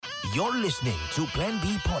You're listening to Plan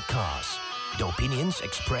B Podcast. The opinions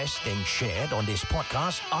expressed and shared on this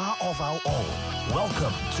podcast are of our own.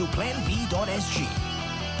 Welcome to planb.sg.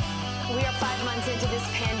 We are 5 months into this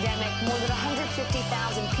pandemic. More than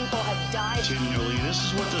 150,000 people have died. Continually, this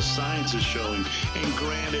is what the science is showing. And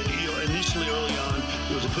granted, initially early on,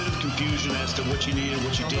 there was a bit of confusion as to what you needed,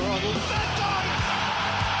 what you didn't need.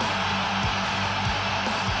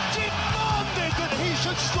 Demanded that he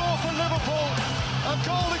should score for Liverpool. A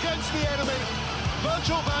goal against the enemy.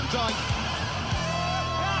 Virgil van Dijk.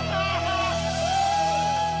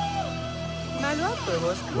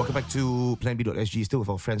 Welcome back to planb.sg, still with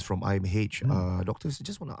our friends from IMH. Doctors, I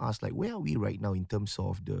just want to ask, where are we right now in terms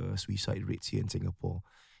of the suicide rates here in Singapore?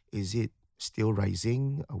 Is it still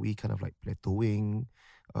rising? Are we kind of plateauing?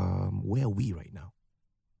 Where are we right now?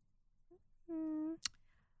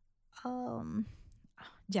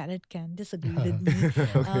 Jared can disagree with me.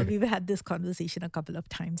 We've had this conversation a couple of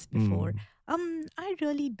times before. I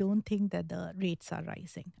really don't think that the rates are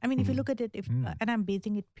rising. I mean, if you look at it, and I'm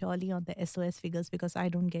basing it purely on the SOS figures because I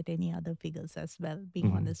don't get any other figures as well,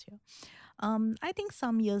 being honest here. I think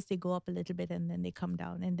some years they go up a little bit and then they come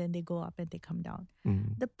down and then they go up and they come down.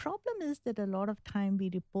 The problem is that a lot of time we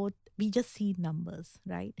just see numbers,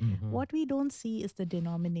 right? What we don't see is the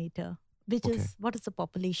denominator, which is what is the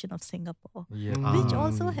population of Singapore, which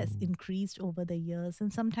also has increased over the years.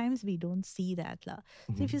 And sometimes we don't see that.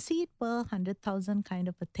 So if you see it per 100,000 kind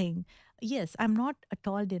of a thing, yes, I'm not at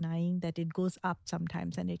all denying that it goes up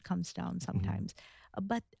sometimes and it comes down sometimes.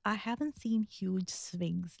 But I haven't seen huge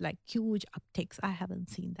swings, like huge upticks. I haven't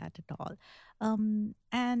seen that at all.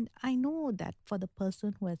 And I know that for the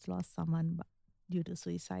person who has lost someone due to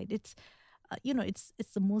suicide, it's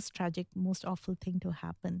the most tragic, most awful thing to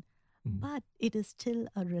happen. But it is still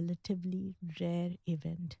a relatively rare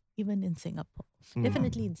event, even in Singapore.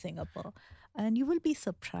 Definitely in Singapore. And you will be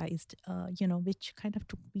surprised, which kind of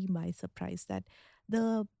took me by surprise that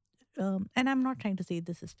and I'm not trying to say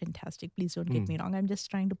this is fantastic. Please don't get me wrong. I'm just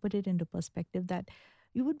trying to put it into perspective that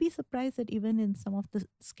you would be surprised that even in some of the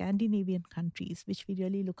Scandinavian countries, which we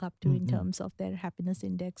really look up to in terms of their happiness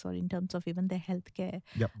index or in terms of even their healthcare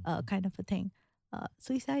kind of a thing,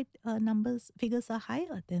 suicide figures are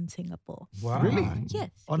higher than Singapore. Wow. Really? Yes.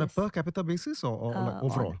 On a yes. per capita basis or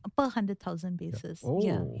overall? Per 100,000 basis. Oh,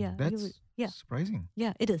 Yeah. that's surprising.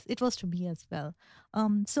 Yeah, it is. It was to me as well.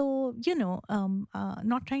 So,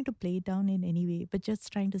 not trying to play it down in any way, but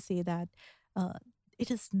just trying to say that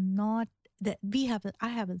it is not that I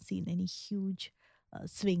haven't seen any huge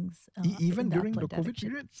swings. Even in the during the upward COVID direction.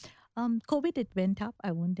 period? COVID, it went up.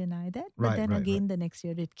 I won't deny that. But Right, then right, again, the next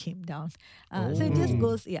year it came down. So it just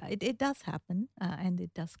goes, it does happen and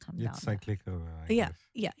it does come down. It's cyclical. I Yeah,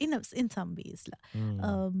 guess. in some ways.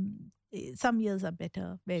 Some years are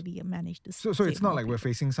better where we manage to So save it's not more like we're people.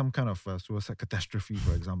 facing some kind of suicide catastrophe,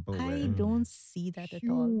 for example. I where don't see that at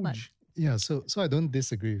all. But huge. Yeah, so I don't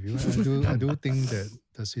disagree with you. I do think that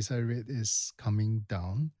the suicide rate is coming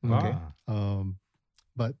down. Okay.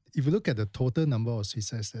 But if you look at the total number of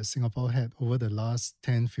suicides that Singapore had over the last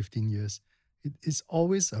 10, 15 years, it is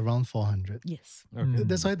always around 400. yes. Okay.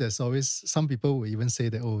 That's why there's always, some people will even say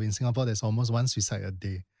that, in Singapore, there's almost one suicide a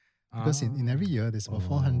day. Because in every year, there's about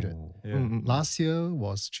 400. Yeah. Last year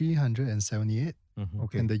was 378,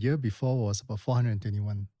 Okay. and the year before was about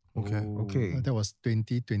 421. Okay. That was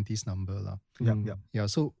 2020's number. Yeah. Yeah,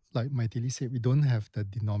 so like Maithili said, we don't have the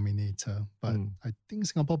denominator, but I think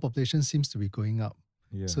Singapore population seems to be going up.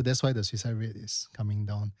 Yeah. So that's why the suicide rate is coming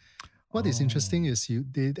down. What is interesting is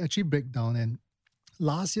they actually break down, and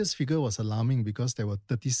last year's figure was alarming because there were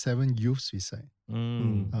 37 youth suicide,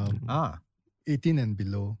 18 and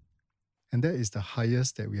below. And that is the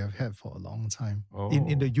highest that we have had for a long time.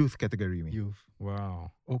 In the youth category, you mean? Youth.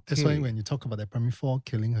 Wow. Okay. That's why when you talk about that primary 4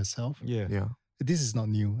 killing herself, Yeah. this is not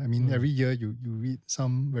new. I mean, every year you read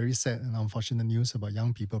some very sad and unfortunate news about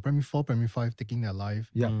young people, primary 4, primary 5 taking their life.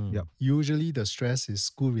 Yeah. Usually the stress is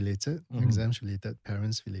school related, exams related,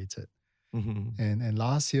 parents related. And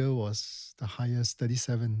last year was the highest,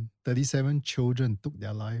 37 children took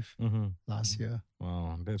their life last year.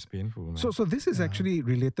 Wow, that's painful, man. So this is actually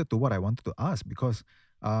related to what I wanted to ask because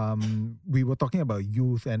we were talking about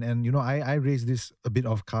youth and I raised this a bit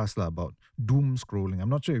off cast about doom scrolling. I'm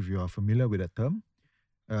not sure if you are familiar with that term.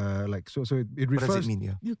 So it refers. What does it mean?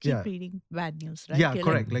 Yeah. You keep reading bad news, right? Yeah, You're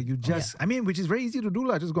correct. Like you just, I mean, which is very easy to do.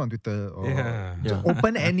 Just go on Twitter or Yeah.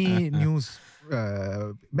 open any news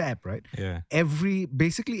app, right? Yeah.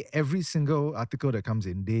 Basically every single article that comes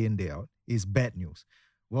in, day out, is bad news.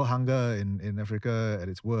 World hunger in Africa at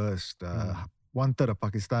its worst. 1/3 of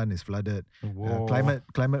Pakistan is flooded. Whoa.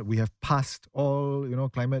 Climate. We have passed all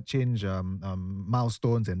climate change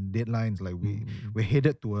milestones and deadlines. Like we're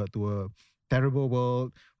headed to a terrible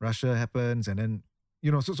world. Russia happens, and then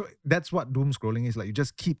so that's what doom scrolling is. Like you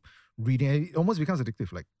just keep reading, and it almost becomes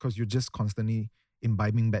addictive. Like because you're just constantly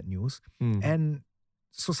imbibing bad news, and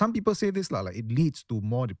so some people say this like it leads to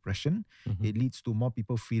more depression. It leads to more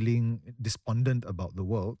people feeling despondent about the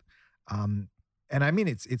world. And I mean,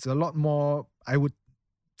 it's a lot more, I would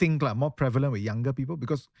think, like more prevalent with younger people,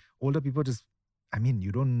 because older people just, I mean,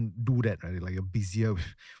 you don't do that, right? Like you're busier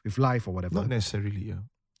with life or whatever. Not necessarily, yeah.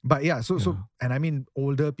 But yeah, so and I mean,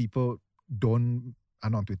 older people are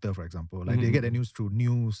not on Twitter, for example. Like they get their news through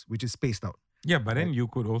news, which is spaced out. Yeah, but then you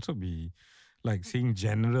could also be like seeing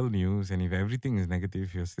general news, and if everything is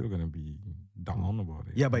negative, you're still going to be down about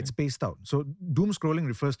it. Yeah, but it's spaced out. So doom scrolling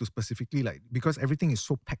refers to specifically like, because everything is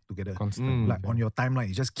so packed together. Constant. Like on your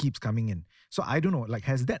timeline, it just keeps coming in. So I don't know, like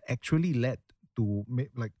has that actually led to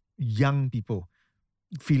like young people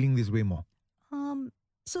feeling this way more?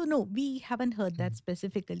 So no, we haven't heard that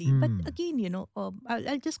specifically. But again,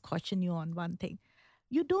 I'll just caution you on one thing.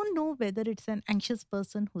 You don't know whether it's an anxious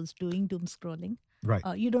person who's doing doom scrolling. Right.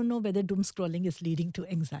 You don't know whether doom scrolling is leading to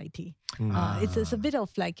anxiety. It's a bit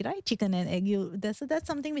of like, right, chicken and egg. That's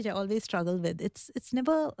something which I always struggle with. It's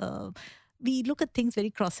never. We look at things very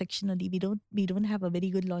cross-sectionally. We don't have a very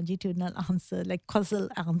good longitudinal answer, like causal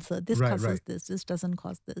answer. This causes this. This doesn't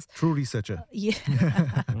cause this. True researcher. Yeah,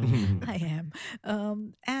 I am.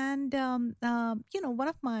 One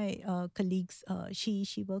of my colleagues,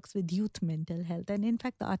 she works with youth mental health, and in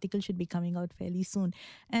fact, the article should be coming out fairly soon.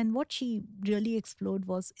 And what she really explored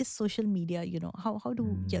is social media. How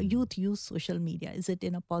do youth use social media? Is it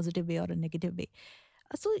in a positive way or a negative way?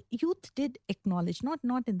 So youth did acknowledge, not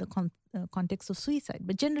in the context of suicide,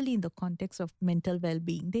 but generally in the context of mental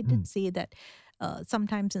well-being. They did say that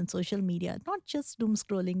sometimes in social media, not just doom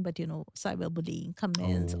scrolling, but cyberbullying,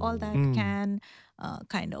 comments, all that can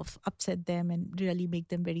kind of upset them and really make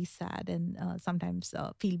them very sad and sometimes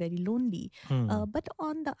feel very lonely. But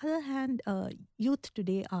on the other hand, youth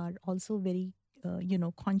today are also very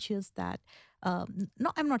conscious that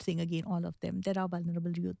I'm not saying again all of them, there are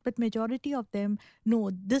vulnerable youth, but majority of them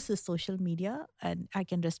know this is social media and I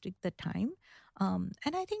can restrict the time.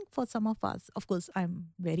 And I think for some of us, of course, I'm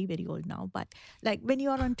very, very old now, but like when you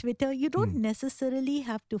are on Twitter, you don't necessarily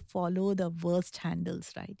have to follow the worst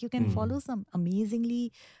handles, right? You can follow some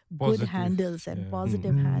amazingly good handles and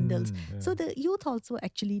positive handles. Yeah. So the youth also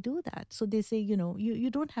actually do that. So they say, you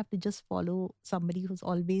don't have to just follow somebody who's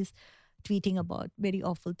always tweeting about very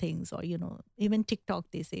awful things, or even TikTok,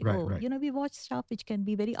 they say, we watch stuff which can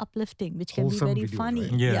be very uplifting, which can wholesome be very videos, funny,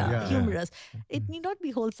 right? humorous. It need not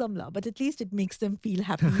be wholesome, but at least it makes them feel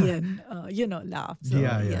happy and laugh. So,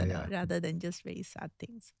 rather than just very sad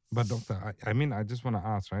things. But doctor, I mean, I just want to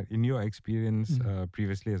ask, right? In your experience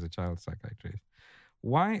previously as a child psychiatrist,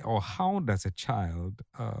 why or how does a child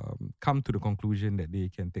come to the conclusion that they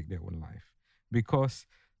can take their own life? Because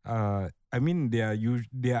I mean, they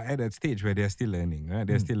are at that stage where they are still learning, right?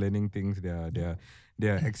 They're still learning things. They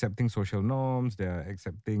are accepting social norms. They are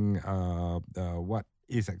accepting what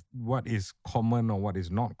is common or what is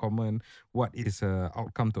not common. What is a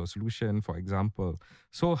outcome to a solution, for example.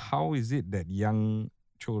 So how is it that young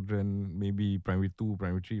children, maybe primary 2,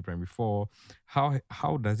 primary 3, primary 4,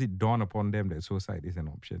 how does it dawn upon them that suicide is an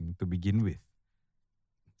option to begin with?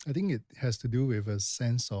 I think it has to do with a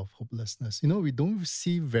sense of hopelessness. We don't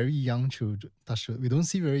see very young children, we don't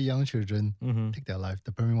see very young children take their life,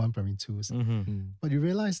 the primary 1, primary 2s. But you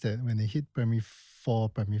realize that when they hit primary 4,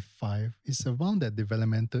 primary 5, it's around that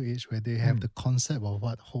developmental age where they have the concept of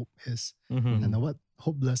what hope is and what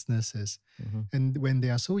hopelessness is. And when they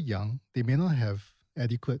are so young, they may not have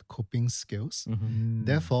adequate coping skills.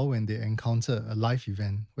 Therefore, when they encounter a life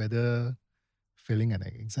event, whether failing at an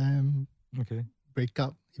exam, break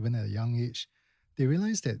up even at a young age, they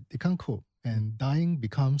realize that they can't cope and dying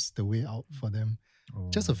becomes the way out for them.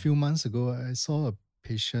 Just a few months ago, I saw a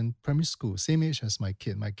patient, primary school, same age as my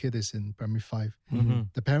kid. My kid is in primary 5.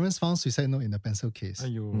 The parents found suicide note in a pencil case.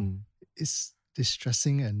 It's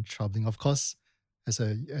distressing and troubling. Of course, as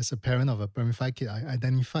a parent of a primary 5 kid, I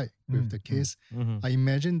identified with the case. I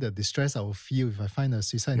imagine the distress I will feel if I find a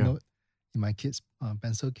suicide note in my kid's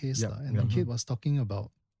pencil case. And the kid was talking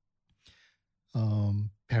about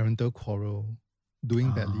parental quarrel,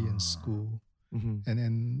 doing badly in school. And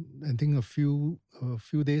then I think a few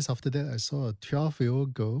days after that, I saw a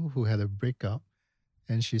 12-year-old girl who had a breakup,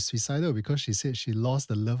 and she's suicidal because she said she lost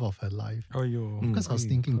the love of her life. Because I was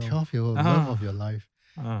thinking, 12-year-old, love of your life.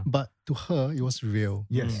 But to her, it was real.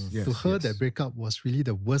 Yes, yes. To her, yes. that breakup was really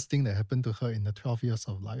the worst thing that happened to her in the 12 years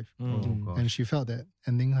of life. Oh, gosh. And she felt that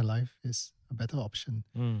ending her life is a better option.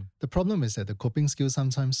 The problem is that the coping skills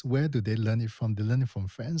sometimes, where do they learn it from? They learn it from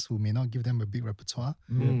friends who may not give them a big repertoire.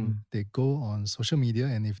 They go on social media,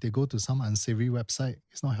 and if they go to some unsavory website,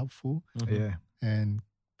 it's not helpful. Yeah. And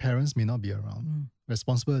parents may not be around.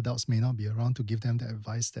 Responsible adults may not be around to give them the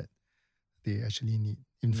advice that they actually need.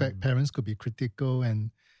 In fact, parents could be critical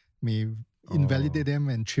and may invalidate them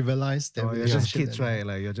and trivialize their You're just relationship. kids, right?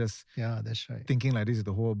 Like you're just that's right. thinking like this is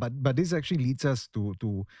the whole. But this actually leads us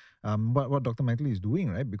to what Dr. Michael is doing,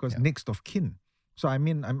 right? Because next of kin. So I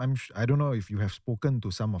mean, I don't know if you have spoken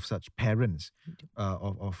to some of such parents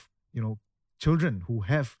of children who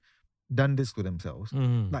have done this to themselves.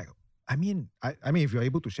 Like I mean, if you're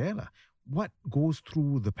able to share, what goes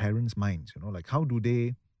through the parents' minds? Like how do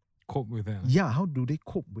they cope with that? Yeah, how do they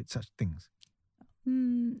cope with such things?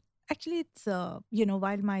 Actually, it's,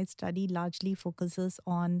 while my study largely focuses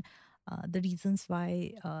on the reasons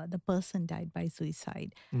why the person died by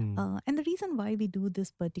suicide. And the reason why we do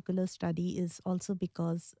this particular study is also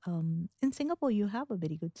because in Singapore, you have a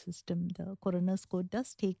very good system. The coroner's code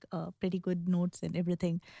does take pretty good notes and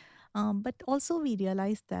everything. But also we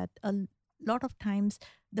realize that a lot of times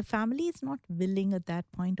the family is not willing at that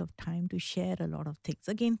point of time to share a lot of things.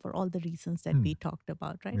 Again, for all the reasons that we talked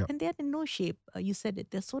about, right? Yep. And they're in no shape. You said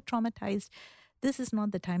it. They're so traumatized. This is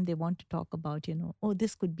not the time they want to talk about, oh,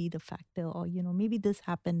 this could be the factor, or, maybe this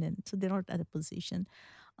happened. And so they're not at a position.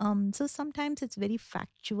 So sometimes it's very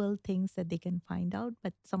factual things that they can find out,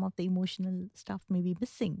 but some of the emotional stuff may be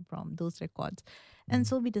missing from those records. And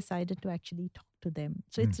so we decided to actually talk to them.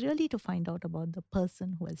 So it's really to find out about the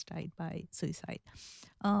person who has died by suicide.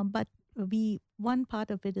 But one part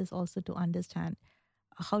of it is also to understand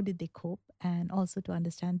how did they cope, and also to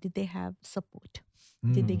understand, did they have support?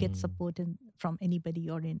 Did they get support from anybody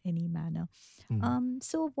or in any manner?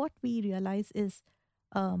 So what we realize is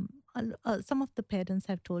some of the parents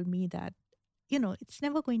have told me that, it's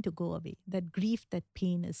never going to go away. That grief, that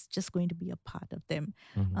pain is just going to be a part of them.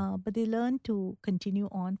 But they learn to continue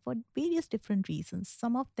on for various different reasons.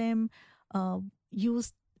 Some of them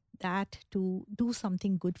use that to do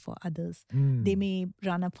something good for others. They may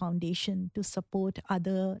run a foundation to support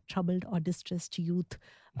other troubled or distressed youth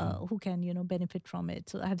who can, benefit from it.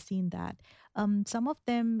 So I've seen that. Some of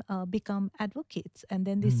them become advocates, and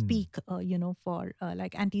then they speak, for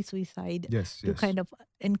like anti-suicide to kind of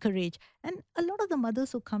encourage. And a lot of the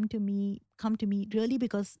mothers who come to me really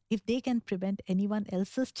because if they can prevent anyone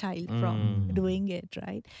else's child from doing it,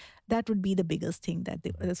 right? That would be the biggest thing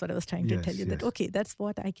that's what I was trying to tell you, that, okay, that's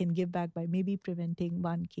what I can give back by maybe preventing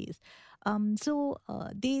one case. So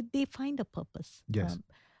they find a purpose. Yes.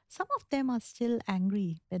 Some of them are still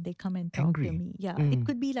angry when they come and talk to me. Yeah, it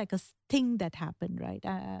could be like a thing that happened, right?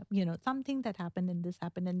 Something that happened and this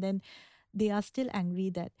happened. And then they are still angry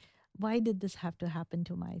that, why did this have to happen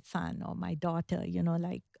to my son or my daughter?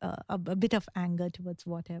 A bit of anger towards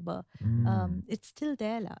whatever. It's still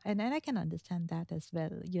there. And I can understand that as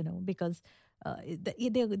well, because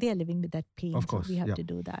they are living with that pain. Of course, so we have to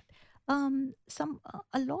do that.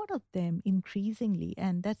 A lot of them increasingly,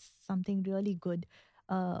 and that's something really good,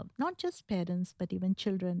 not just parents, but even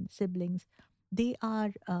children, siblings, they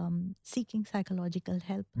are seeking psychological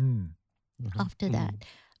help after that.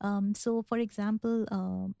 So, for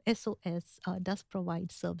example, SOS does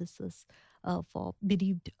provide services for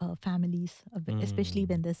bereaved families, especially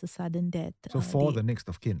when there's a sudden death. So for the next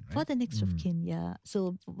of kin, right? For the next of kin, yeah.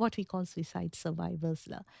 So what we call suicide survivors.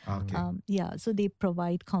 Okay. So they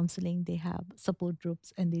provide counseling, they have support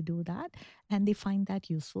groups, and they do that. And they find that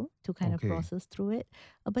useful to kind of process through it.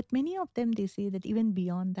 But many of them, they say that even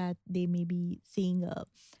beyond that, they may be seeing a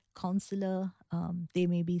counselor, they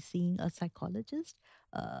may be seeing a psychologist.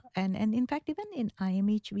 And in fact, even in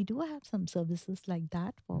IMH, we do have some services like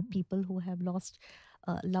that for people who have lost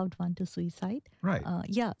a loved one to suicide. Right.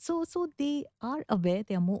 So they are aware,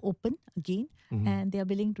 they are more open again, and they are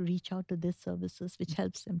willing to reach out to these services, which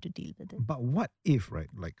helps them to deal with it. But what if, right,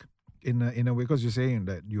 like in a way, because you're saying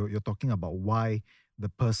that you're talking about why the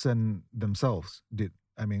person themselves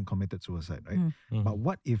committed suicide, right? But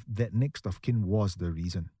what if that next of kin was the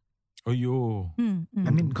reason? Oh, yo.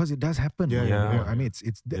 Because it does happen. Yeah. I mean,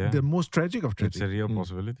 it's the most tragic of tragic. It's a real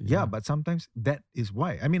possibility. Yeah, but sometimes that is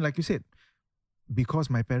why. I mean, like you said, because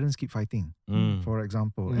my parents keep fighting, for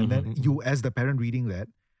example, and then you as the parent reading that,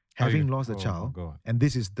 having lost a child, and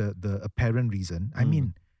this is the apparent reason. I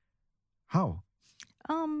mean, how?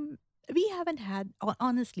 we haven't had,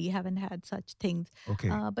 honestly, haven't had such things. Okay.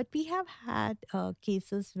 But we have had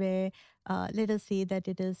cases where, let us say that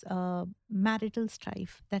it is marital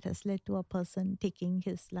strife that has led to a person taking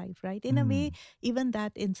his life, right? In a way, even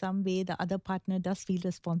that in some way the other partner does feel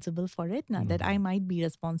responsible for it, now that I might be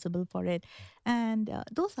responsible for it. And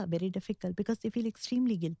those are very difficult because they feel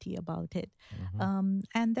extremely guilty about it.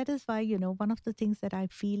 And that is why, one of the things that I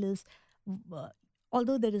feel is,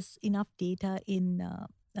 although there is enough data in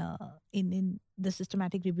the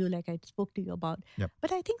systematic review, like I spoke to you about,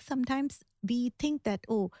 but I think sometimes we think that,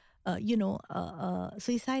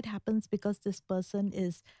 suicide happens because this person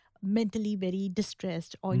is mentally very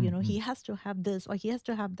distressed, or he has to have this or he has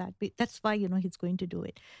to have that. That's why he's going to do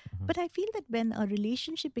it. But I feel that when a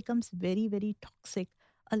relationship becomes very, very toxic,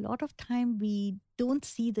 a lot of time we don't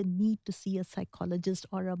see the need to see a psychologist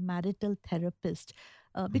or a marital therapist.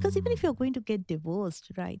 Because even if you're going to get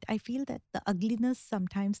divorced, right, I feel that the ugliness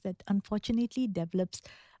sometimes that unfortunately develops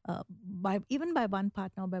by one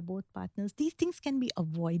partner or by both partners, these things can be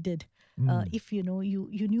avoided if you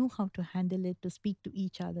knew how to handle it, to speak to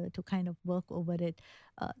each other, to kind of work over it.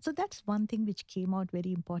 So that's one thing which came out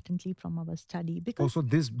very importantly from our study. Because also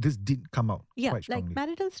this did come out quite strongly. Like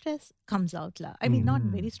marital stress comes out. I mean, not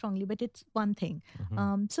very strongly, but it's one thing.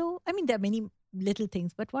 So, I mean, there are many little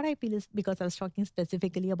things, but what I feel is, because I was talking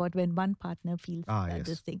specifically about when one partner feels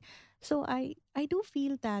this thing. So I do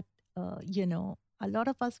feel that, a lot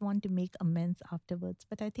of us want to make amends afterwards,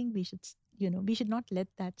 but I think we should not let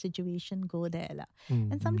that situation go there.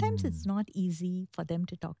 And sometimes it's not easy for them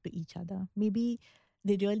to talk to each other. Maybe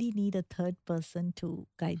they really need a third person to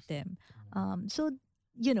guide them. So,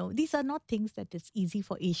 these are not things that it's easy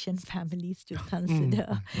for Asian families to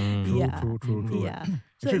consider. True. Yeah.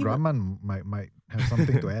 Actually, Rahman might have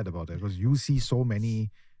something to add about that, because you see so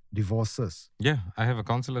many divorces. Yeah, I have a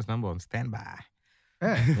counselor's number on standby.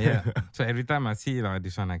 Yeah. So every time I see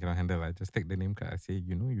this one I cannot handle, I just take the name card. I say,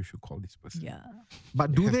 you should call this person. Yeah.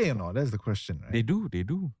 But do they or not? That's the question, right? They do.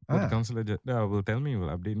 The counselor will tell me, will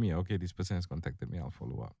update me. Okay, this person has contacted me. I'll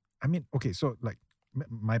follow up. I mean, okay, so like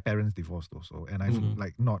my parents divorced also, and I'm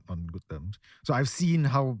like not on good terms. So I've seen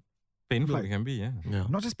how painful it can be. Yeah.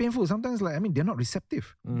 Not just painful. Sometimes they're not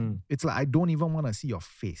receptive. It's like I don't even want to see your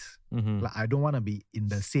face. Like I don't want to be in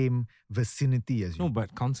the same vicinity as you. No,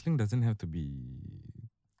 but counseling doesn't have to be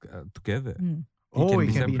together.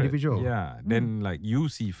 It can be individual. Yeah. Then you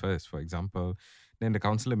see first, for example. Then the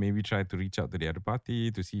counselor maybe try to reach out to the other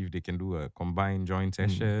party to see if they can do a combined joint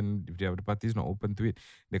session. If the other party is not open to it,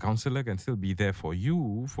 the counselor can still be there for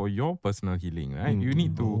you, for your personal healing, right? You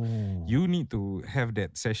need to have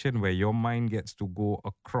that session where your mind gets to go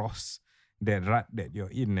across that rut that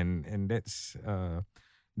you're in, and that's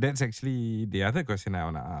actually the other question I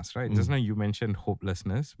want to ask, right? Just now you mentioned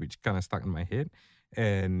hopelessness, which kind of stuck in my head.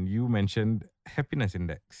 And you mentioned happiness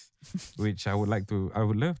index, which I would love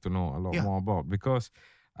to know a lot more about, because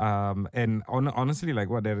honestly, like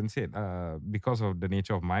what Darren said, because of the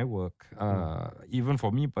nature of my work, even for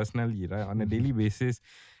me personally, right, on a daily basis,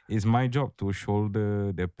 it's my job to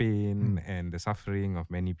shoulder the pain and the suffering of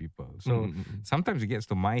many people. So sometimes it gets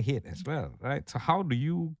to my head as well, right? So how do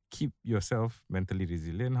you keep yourself mentally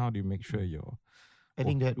resilient? How do you make sure you're... I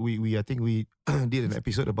think that we did an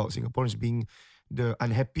episode about Singaporeans being the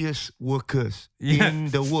unhappiest workers in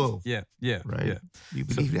the world. Yeah. Right? Yeah. Do you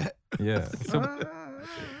believe that? Yeah. So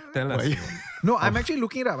tell us. No, I'm actually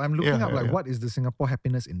looking it up. I'm looking up what is the Singapore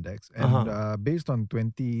Happiness Index. And based on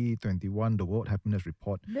 2021, the World Happiness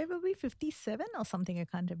Report. There will be 57 or something, I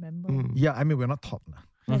can't remember. Yeah, I mean, we're not top now.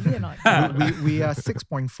 No, we're not. we are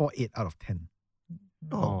 6.48 out of 10.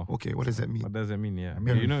 Oh, okay. What does that mean? What does that mean? Yeah. I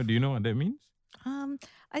mean, do you know what that means?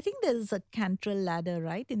 I think there's a Cantrell ladder,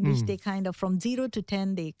 right? In which they kind of, from 0 to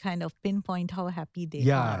 10, they kind of pinpoint how happy they are.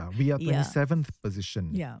 Yeah, we are 27th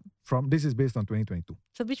position. Yeah. This is based on 2022.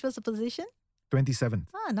 So which was the position? 27th.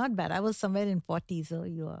 Not bad. I was somewhere in 40, so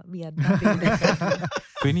we are not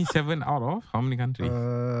 27 out of how many countries?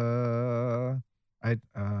 I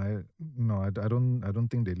don't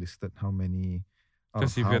think they listed how many.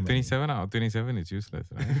 Because if you're 27 out of 27, it's useless,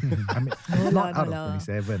 right? I mean, it's not out of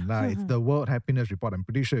 27. It's the World Happiness Report. I'm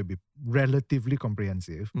pretty sure it'll be relatively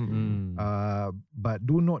comprehensive. But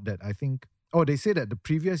do note that I think, they say that the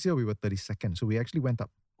previous year we were 32nd. So we actually went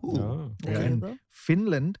up. And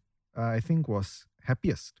Finland, I think, was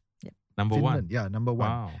happiest. Number Finland, one. Yeah, number one.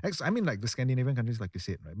 Wow. I mean, like the Scandinavian countries, like you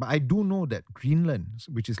said, right? But I do know that Greenland,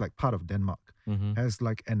 which is like part of Denmark, has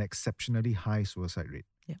like an exceptionally high suicide rate.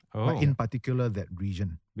 Oh, but in particular that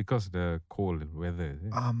region. because the cold weather. Is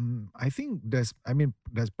it? I think there's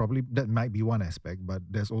probably, that might be one aspect, but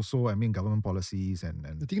there's also, government policies and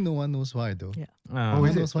I think no one knows why though. Yeah. Ah. No is one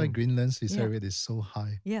it? knows why Greenland's suicide Yeah. rate is so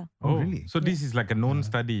high. Yeah. Oh, really? So this is like a known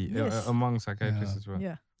study Yes. among psychiatrists Yeah. as well.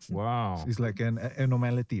 Yeah. Wow. It's like an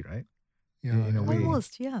anomality, right? Yeah, In a way.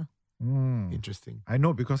 Almost, yeah. Interesting. I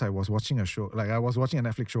know because I was watching a show, like I was watching a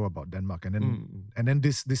Netflix show about Denmark, and then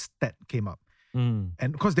this stat came up, Mm.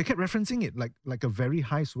 and because they kept referencing it like a very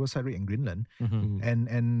high suicide rate in Greenland, Mhm.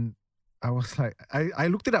 and I was like, I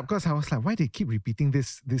looked it up because I was like, why they keep repeating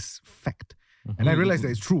this fact, and I realized that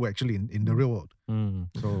it's true actually in the real world. Mm.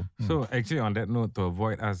 So So actually, on that note, to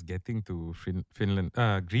avoid us getting to Greenland's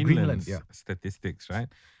Greenland, yeah. statistics, right?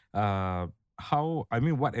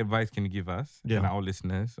 What advice can you give us and our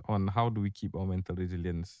listeners on how do we keep our mental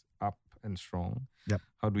resilience up and strong? Yep.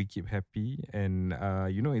 How do we keep happy? And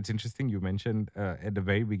it's interesting you mentioned at the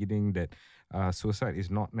very beginning that suicide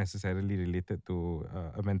is not necessarily related to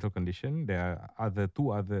a mental condition. There are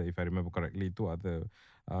two other, if I remember correctly,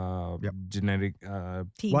 generic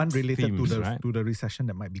Teams. one related themes, to the right? to the recession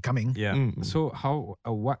that might be coming. Yeah. So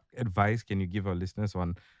what advice can you give our listeners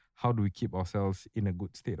on how do we keep ourselves in a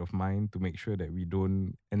good state of mind to make sure that we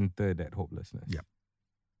don't enter that hopelessness? Yeah.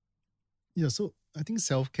 Yeah, so I think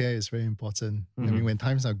self-care is very important. I mean, when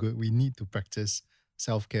times are good, we need to practice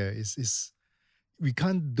self-care. We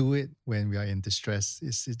can't do it when we are in distress.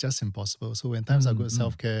 It's just impossible. So when times are good,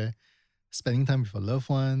 self-care, spending time with a loved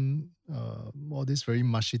one, all these very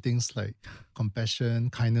mushy things like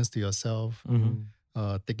compassion, kindness to yourself,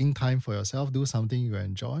 taking time for yourself, do something you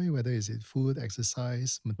enjoy, whether it's food,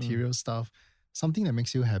 exercise, material stuff, something that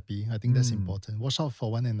makes you happy. I think that's important. Watch out for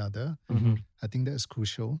one another. I think that's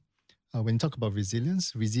crucial. When you talk about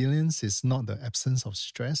resilience is not the absence of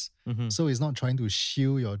stress. So it's not trying to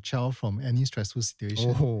shield your child from any stressful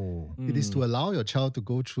situation. It is to allow your child to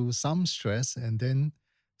go through some stress and then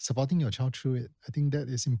supporting your child through it. I think that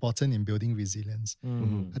is important in building resilience.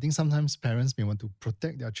 I think sometimes parents may want to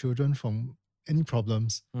protect their children from any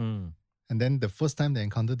problems. And then the first time they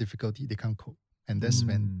encounter difficulty, they can't cope. And that's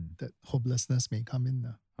when that hopelessness may come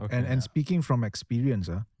in. Okay. And speaking from experience,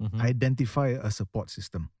 identify a support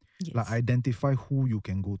system. Yes. Like identify who you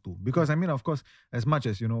can go to. Because of course, as much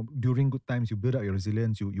as, during good times, you build up your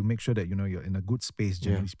resilience, you make sure that, you're in a good space,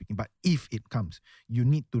 generally speaking. But if it comes, you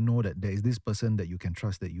need to know that there is this person that you can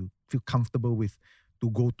trust, that you feel comfortable with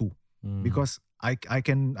to go to. Because I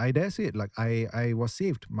dare say it, like I was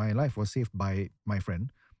saved, my life was saved by my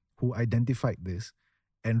friend who identified this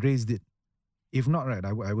and raised it. If not, right,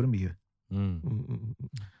 I wouldn't be here.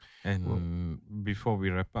 And before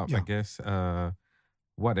we wrap up, I guess,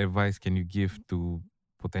 what advice can you give to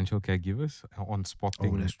potential caregivers on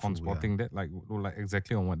spotting that's true, that? Like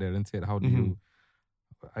exactly on what Darren said. How do you?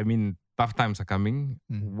 I mean, tough times are coming.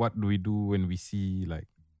 What do we do when we see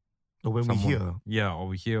Or when someone, we hear. Yeah, or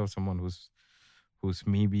we hear of someone who's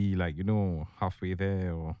maybe halfway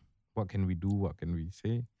there, or what can we do? What can we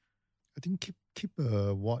say? I think keep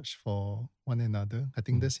a watch for one another. I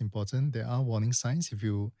think that's important. There are warning signs.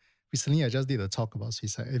 Recently I just did a talk about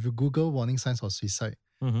suicide. If you Google warning signs of suicide,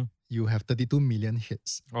 you have 32 million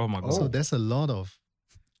hits. Oh my God. So there's a lot of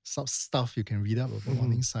stuff you can read up about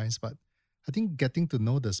warning signs. But I think getting to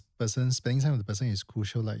know this person, spending time with the person is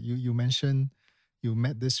crucial. Like you mentioned, you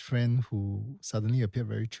met this friend who suddenly appeared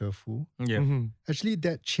very cheerful. Yeah. Actually,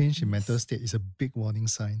 that change in mental state is a big warning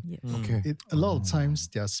sign. Yes. Okay. A lot of times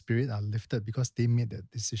their spirit are lifted because they made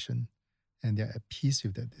that decision and they're at peace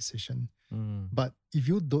with that decision. But if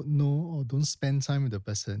you don't know or don't spend time with the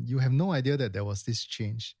person, you have no idea that there was this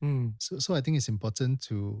change. So I think it's important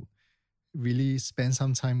to really spend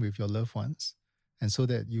some time with your loved ones, and so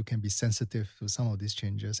that you can be sensitive to some of these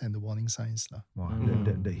changes and the warning signs. Wow,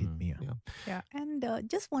 that hit me. Yeah. And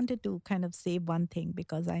just wanted to kind of say one thing,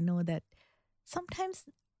 because I know that sometimes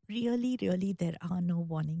really, really there are no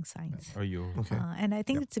warning signs. Okay. And I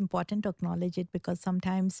think it's important to acknowledge it, because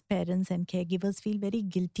sometimes parents and caregivers feel very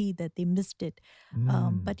guilty that they missed it.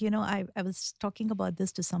 But, I was talking about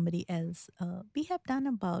this to somebody else. We have done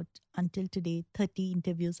about, until today, 30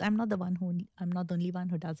 interviews. I'm not the only one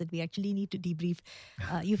who does it. We actually need to debrief.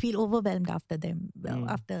 You feel overwhelmed after them,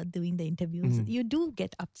 after doing the interviews. You do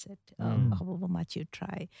get upset, however much you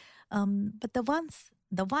try. But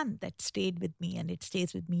the one that stayed with me, and it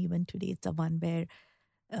stays with me even today, it's the one where,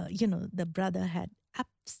 the brother had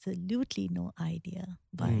absolutely no idea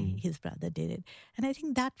why his brother did it. And I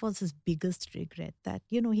think that was his biggest regret, that,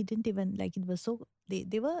 he didn't even, it was so,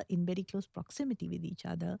 they were in very close proximity with each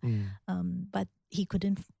other, but he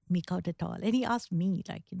couldn't make out at all. And he asked me,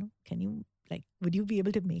 can you, would you be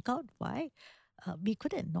able to make out why? we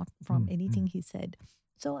couldn't, not from anything he said.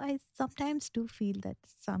 So I sometimes do feel that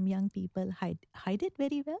some young people hide it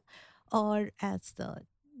very well, or as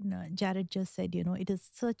Jared just said, it is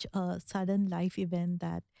such a sudden life event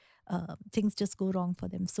that things just go wrong for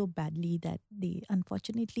them so badly that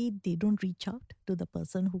unfortunately they don't reach out to the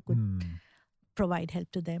person who could provide help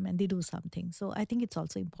to them, and they do something. So I think it's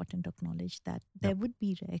also important to acknowledge that there would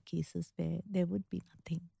be rare cases where there would be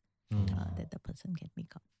nothing that the person can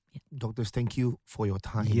make up. Yeah. Doctors, thank you for your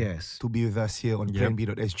time Yes. to be with us here on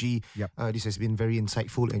planb.sg. This has been very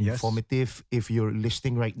insightful and informative. If you're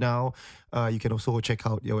listening right now, you can also check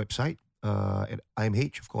out your website at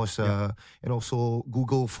IMH, of course, and also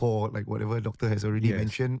Google for like whatever doctor has already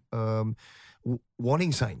mentioned.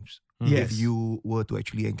 Warning signs. If you were to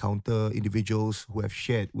actually encounter individuals who have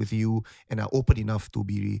shared with you and are open enough to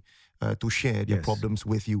be to share their problems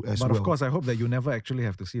with you as well. But of course, I hope that you never actually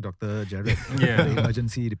have to see Dr. Jared in the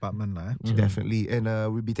emergency department. Definitely. And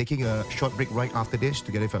we'll be taking a short break right after this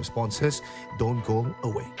together with our sponsors. Don't go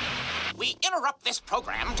away. We interrupt this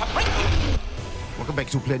program to bring you... Welcome back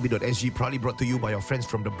to planb.sg, proudly brought to you by our friends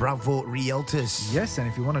from the Bravo Realtors. Yes, and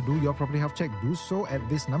if you want to do your property health check, do so at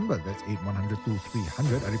this number. That's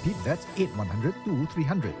 8100-2300. I repeat, that's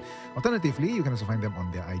 8100-2300. Alternatively, you can also find them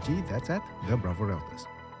on their IG. That's at the Bravo Realtors.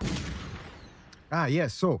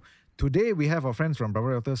 Yes. So today we have our friends from Bravo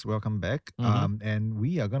Realtors. Welcome back. And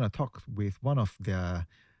we are going to talk with one of their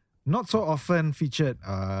not so often featured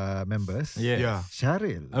members.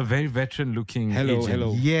 Sharil. A very veteran looking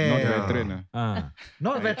Hello. Yeah. Not veteran.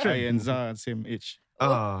 Not veteran. I and Zah same age.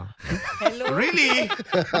 Hello. Really?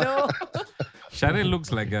 No. Sharil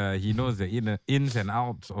looks like he knows the ins and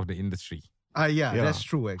outs of the industry. That's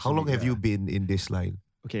true actually. How long have you been in this line?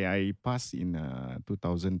 Okay, I passed in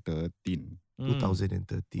 2013.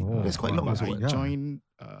 2013. That's quite long as well. I joined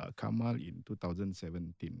Kamal in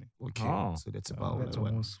 2017. Okay, so that's about that's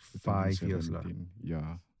almost 5 years.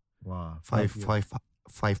 Yeah. Wow.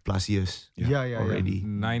 5 plus years. Already.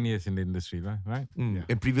 9 years in the industry, right?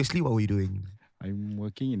 And previously, what were you doing? I'm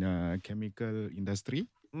working in a chemical industry.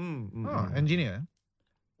 Engineer.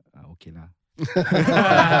 Okay lah.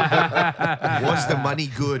 Was the money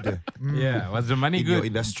good? Was the money in good? your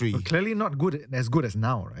industry? Clearly not good as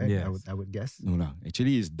now, right? Yes. I would guess. No lah.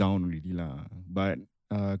 Actually, it's down really lah. But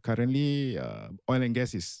currently, oil and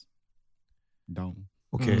gas is down.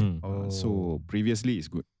 Okay. So previously, it's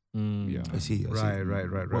good. Yeah. I see. Right.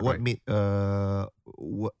 What made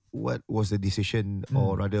what was the decision,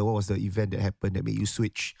 or rather, what was the event that happened that made you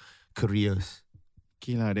switch careers?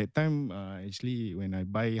 Okay lah, that time actually when I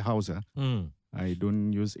buy house, I don't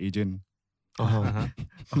use agent. So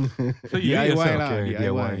you DIY yourself, lah,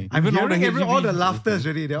 DIY. I'm Even all the hearing all the HDB. laughters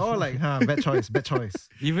already. They're all like, bad choice.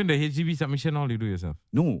 Even the HDB submission, all you do yourself.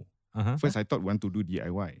 No. First I thought want to do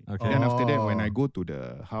DIY. Okay. Then after that, when I go to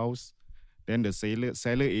the house, then the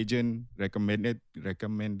seller agent recommended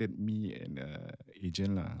me an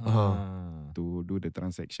agent lah to do the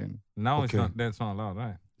transaction. Now that's not allowed,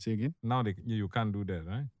 right? Say again? Now you can't do that,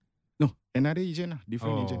 right? No, another agent lah,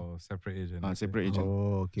 different agent. Separate agent. Separate agent.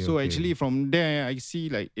 Okay. So actually from there I see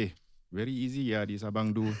like, very easy this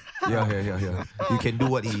abang do. Yeah. You can do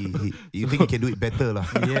what you think you can do it better lah.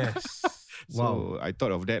 Yes. So I thought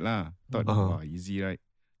of that lah. Thought easy, right?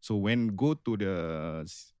 So when go to the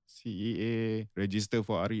CEA, register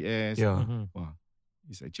for RES.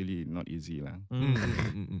 It's actually not easy lah.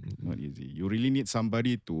 Not easy. You really need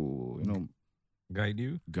somebody to guide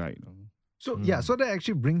you. So so that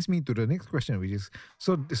actually brings me to the next question, which is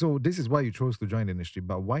so this is why you chose to join the industry,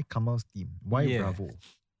 but why Kamal's team? Why Bravo?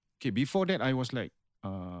 Okay, before that I was like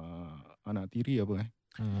anak tiri apa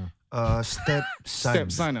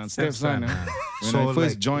stepson. When I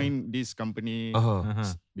first joined this company,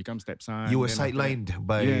 become stepson. You were sidelined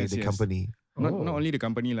by the company. Not only the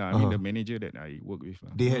company lah. I mean the manager that I work with.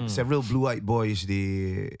 They had several blue-eyed boys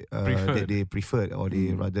that they preferred, or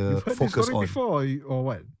they rather focused on. Before or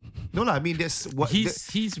what? No lah. I mean that's what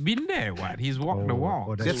he's been there. He's walked the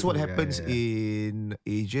walk. That's what happens in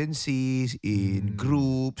agencies, in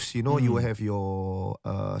groups. You will have your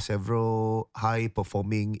several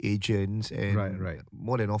high-performing agents, and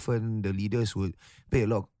more than often the leaders would pay a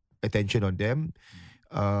lot of attention on them.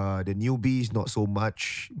 The newbies not so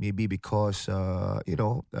much, maybe because they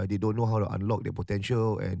don't know how to unlock their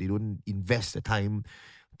potential, and they don't invest the time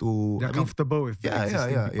to. They're comfortable with the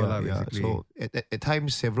existing people. Basically. So at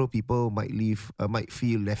times, several people might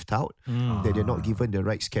feel left out, that they're not given the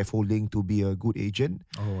right scaffolding to be a good agent.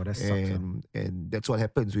 Oh, that sucks. And that's what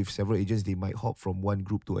happens with several agents. They might hop from one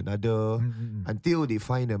group to another until they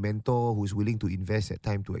find a mentor who's willing to invest that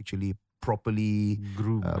time to actually properly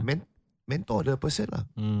mentor the person lah.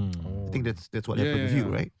 I think that's what happened with you,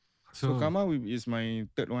 right? So Kama is my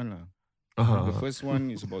third one lah. The first one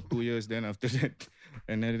is about 2 years. Then after that,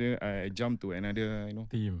 I jumped to another,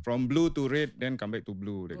 team. From blue to red, then come back to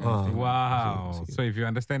blue. That kind of thing. Wow. So if you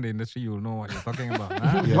understand the industry, you'll know what you're talking about.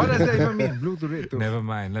 Huh? What does that even mean? Blue to red too? Never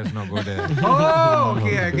mind. Let's not go there. Oh,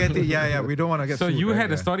 okay, I get it. Yeah. We don't want to get. So sued, you right?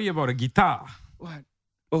 had a story about a guitar. What?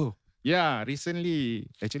 Oh, yeah. Recently,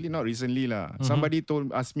 actually not recently lah. Somebody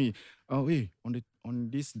asked me, hey, on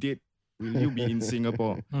this date, will you be in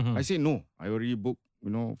Singapore? I said no. I already booked.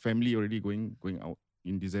 Family already going out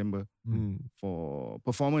in December for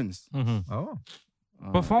performance.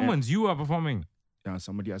 Performance? You are performing? Yeah,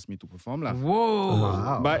 somebody asked me to perform lah. Whoa!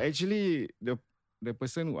 Wow. But actually, the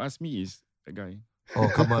person who asked me is that guy. Oh,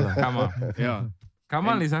 Kamal lah. Kamal. Yeah.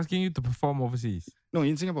 Kamal is asking you to perform overseas. No,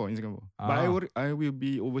 in Singapore. But I will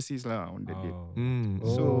be overseas lah on that date.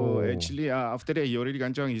 So actually, after that, he already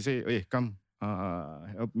kancang. He said, hey, come,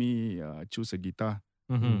 help me choose a guitar.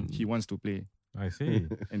 He wants to play. I see.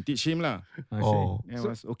 And teach him lah. I see. And I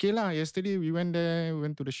was okay lah. Yesterday we went there, we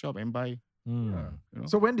went to the shop and buy.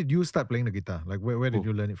 So when did you start playing the guitar? Like where did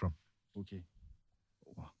you learn it from? Okay.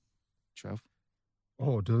 12.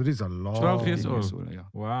 Oh, so this is a long. 12 years old. Yeah.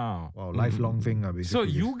 Wow. Lifelong thing, basically. So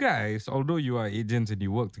you guys, although you are agents and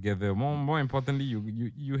you work together, more importantly,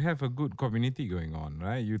 you have a good community going on,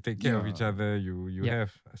 right? You take care of each other. You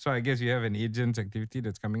have. So I guess you have an agents activity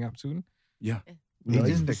that's coming up soon. Yeah. No,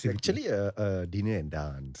 it's actually a dinner and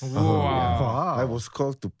dance. Wow. I was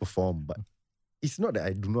called to perform, but it's not that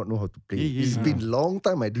I do not know how to play. It's been a long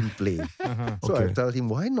time I didn't play. So I tell him,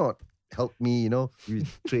 why not help me? We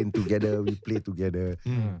train together, we play together.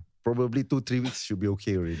 Probably 2-3 weeks should be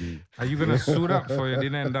okay already. Are you gonna suit up for your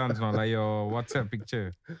dinner and dance now, like your WhatsApp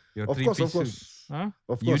picture? Your Of three-piece course. suit? Huh?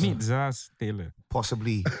 Of You course. need Zaz Taylor.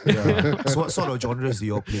 Possibly. So what sort of genres do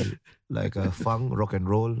you all play? Like funk, rock and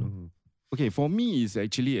roll? Okay, for me, it's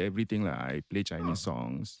actually everything lah. I play Chinese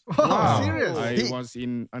songs. Wow, serious? I was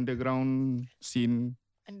in underground scene.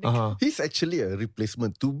 He's actually a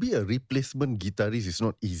replacement. To be a replacement guitarist is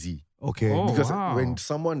not easy. Okay. Because when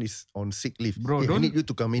someone is on sick leave, Bro, I need you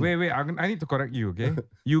to come in. Wait, I need to correct you, okay?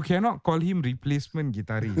 You cannot call him replacement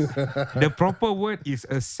guitarist. The proper word is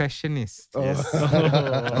a sessionist. Yes.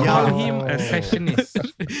 Call him a sessionist.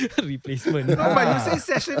 Replacement. No, but you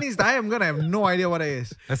say sessionist, I am gonna have no idea what it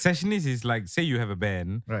is. A sessionist is like, say you have a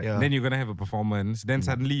band, Right. then you're gonna have a performance, then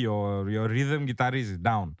suddenly your rhythm guitarist is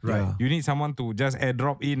down. Right. You need someone to just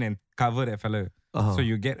airdrop in and cover that fella. So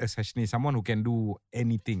you get a sessionist, someone who can do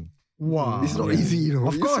anything. Wow. It's not easy,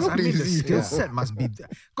 Of course, I mean, the easy. skill set must be there.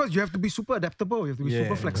 Because you have to be super adaptable, you have to be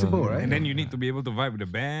super flexible, right? And then you need to be able to vibe with the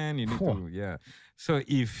band. You need to, So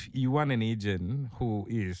if you want an agent who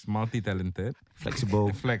is multi-talented, Flexible,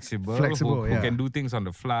 who can do things on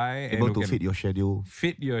the fly, able and who to fit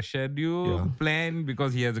your schedule. plan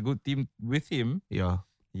because he has a good team with him,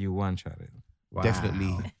 you want Sharil. Wow.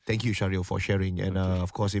 Definitely. Thank you, Sharil, for sharing. And of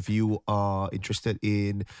course, if you are interested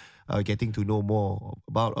in getting to know more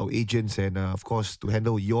about our agents and of course to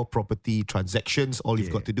handle your property transactions, all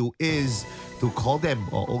you've got to do is to call them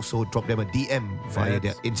or also drop them a DM via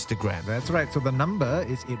their Instagram. That's right. So the number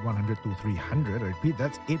is 8100-2300. I repeat,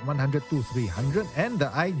 that's 8100-2300. And the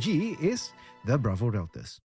IG is the Bravo Realtors.